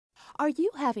Are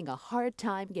you having a hard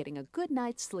time getting a good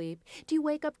night's sleep? Do you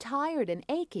wake up tired and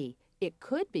achy? It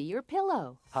could be your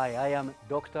pillow. Hi, I am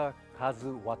Dr.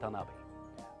 Kazu Watanabe,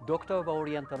 Doctor of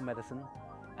Oriental Medicine,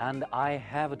 and I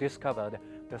have discovered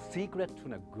the secret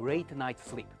to a great night's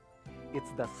sleep.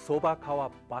 It's the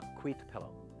Sobakawa buckwheat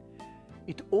pillow.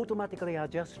 It automatically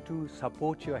adjusts to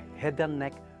support your head and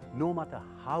neck no matter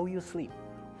how you sleep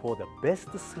for the best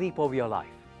sleep of your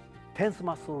life. Tense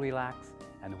muscle relax,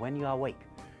 and when you awake,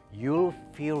 you'll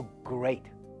feel great.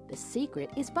 The secret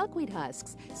is buckwheat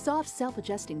husks, soft,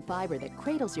 self-adjusting fiber that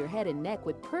cradles your head and neck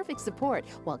with perfect support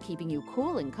while keeping you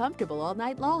cool and comfortable all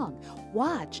night long.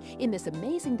 Watch! In this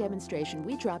amazing demonstration,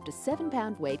 we dropped a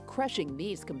 7-pound weight crushing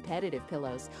these competitive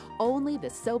pillows. Only the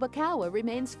Sobakawa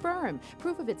remains firm,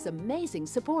 proof of its amazing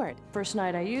support. First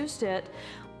night I used it,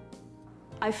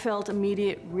 I felt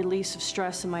immediate release of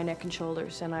stress in my neck and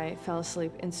shoulders, and I fell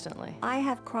asleep instantly. I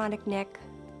have chronic neck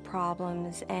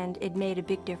problems, and it made a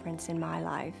big difference in my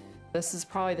life. This is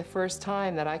probably the first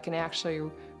time that I can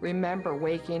actually remember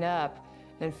waking up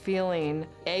and feeling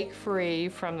ache-free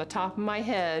from the top of my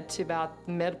head to about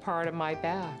the mid part of my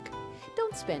back.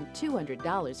 Don't spend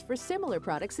 $200 for similar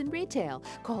products in retail.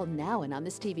 Call now, and on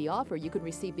this TV offer, you can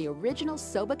receive the original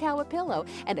Sobakawa pillow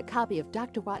and a copy of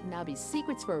Dr. Watanabe's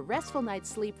Secrets for a Restful Night's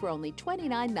Sleep for only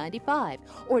 $29.95.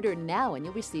 Order now and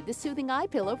you'll receive the Soothing Eye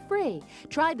Pillow free.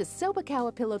 Try the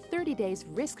Sobakawa Pillow 30 days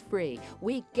risk-free.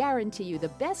 We guarantee you the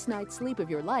best night's sleep of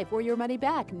your life or your money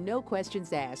back, no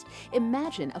questions asked.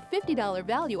 Imagine a $50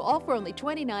 value, all for only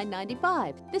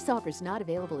 $29.95. This offer is not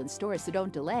available in stores, so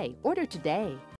don't delay. Order today.